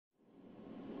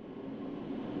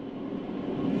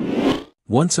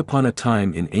Once upon a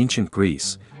time in ancient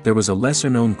Greece, there was a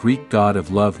lesser-known Greek god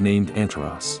of love named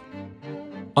Anteros.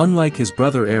 Unlike his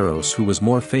brother Eros, who was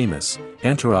more famous,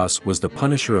 Anteros was the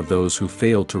punisher of those who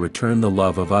failed to return the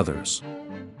love of others.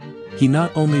 He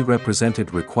not only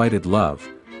represented requited love,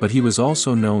 but he was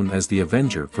also known as the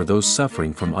avenger for those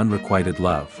suffering from unrequited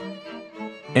love.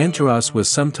 Anteros was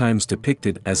sometimes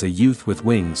depicted as a youth with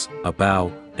wings, a bow,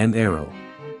 and arrow.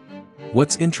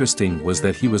 What's interesting was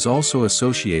that he was also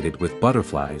associated with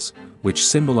butterflies, which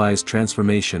symbolized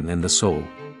transformation and the soul.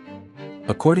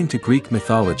 According to Greek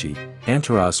mythology,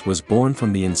 Anteros was born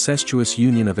from the incestuous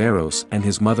union of Eros and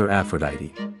his mother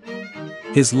Aphrodite.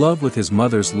 His love with his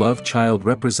mother's love child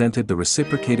represented the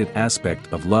reciprocated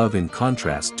aspect of love in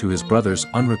contrast to his brother's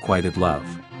unrequited love.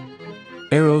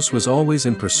 Eros was always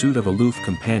in pursuit of aloof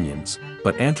companions,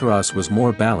 but Anteros was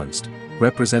more balanced,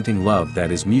 representing love that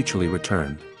is mutually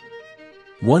returned.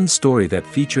 One story that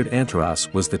featured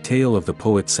Anteros was the tale of the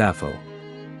poet Sappho.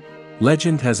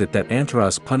 Legend has it that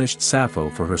Anteros punished Sappho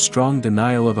for her strong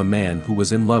denial of a man who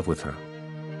was in love with her.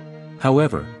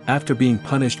 However, after being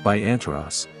punished by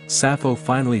Anteros, Sappho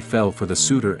finally fell for the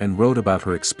suitor and wrote about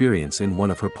her experience in one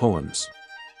of her poems.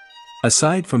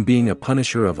 Aside from being a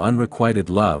punisher of unrequited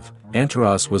love,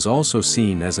 Anteros was also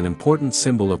seen as an important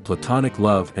symbol of platonic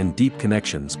love and deep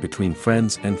connections between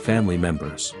friends and family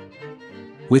members.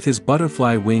 With his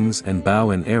butterfly wings and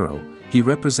bow and arrow, he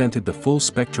represented the full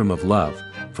spectrum of love,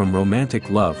 from romantic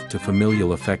love to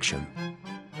familial affection.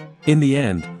 In the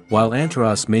end, while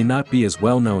Anteros may not be as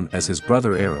well known as his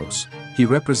brother Eros, he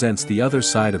represents the other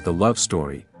side of the love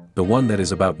story, the one that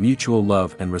is about mutual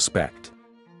love and respect.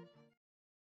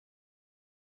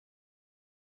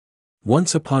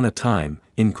 Once upon a time,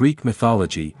 in Greek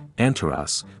mythology,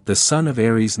 Anteros, the son of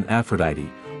Ares and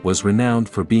Aphrodite, was renowned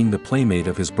for being the playmate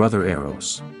of his brother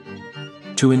Eros.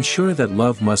 To ensure that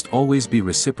love must always be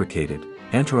reciprocated,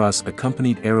 Anteros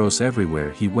accompanied Eros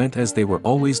everywhere he went, as they were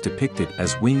always depicted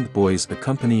as winged boys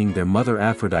accompanying their mother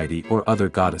Aphrodite or other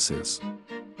goddesses.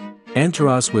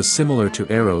 Anteros was similar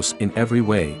to Eros in every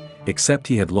way, except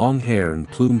he had long hair and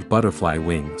plumed butterfly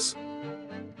wings.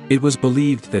 It was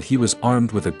believed that he was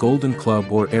armed with a golden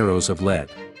club or arrows of lead.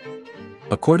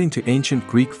 According to ancient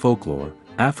Greek folklore,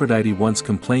 Aphrodite once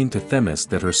complained to Themis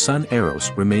that her son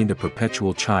Eros remained a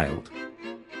perpetual child.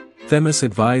 Themis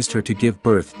advised her to give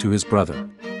birth to his brother.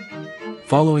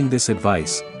 Following this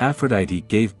advice, Aphrodite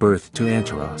gave birth to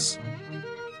Anteros.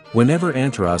 Whenever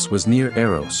Anteros was near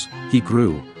Eros, he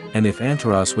grew, and if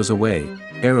Anteros was away,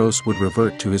 Eros would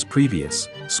revert to his previous,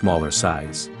 smaller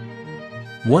size.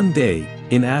 One day,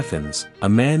 in Athens, a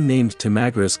man named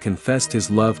Timagris confessed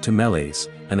his love to Meles,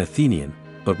 an Athenian,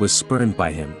 but was spurned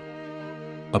by him.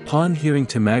 Upon hearing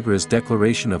Timagris'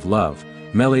 declaration of love,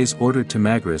 Meles ordered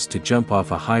Timagris to jump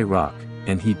off a high rock,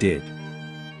 and he did.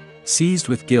 Seized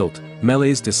with guilt,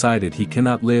 Meles decided he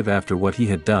cannot live after what he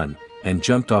had done, and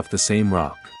jumped off the same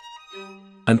rock.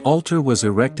 An altar was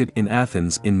erected in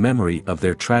Athens in memory of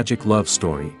their tragic love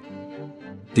story.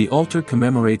 The altar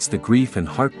commemorates the grief and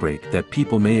heartbreak that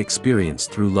people may experience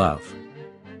through love.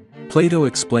 Plato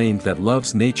explained that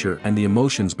love's nature and the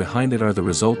emotions behind it are the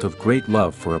result of great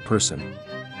love for a person.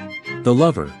 The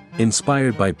lover,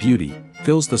 inspired by beauty,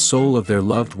 fills the soul of their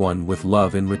loved one with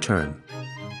love in return.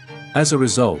 As a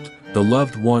result, the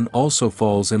loved one also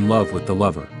falls in love with the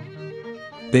lover.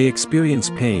 They experience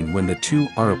pain when the two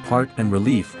are apart and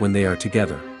relief when they are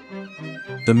together.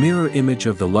 The mirror image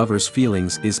of the lover's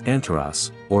feelings is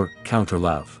Anteros, or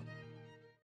counter-love.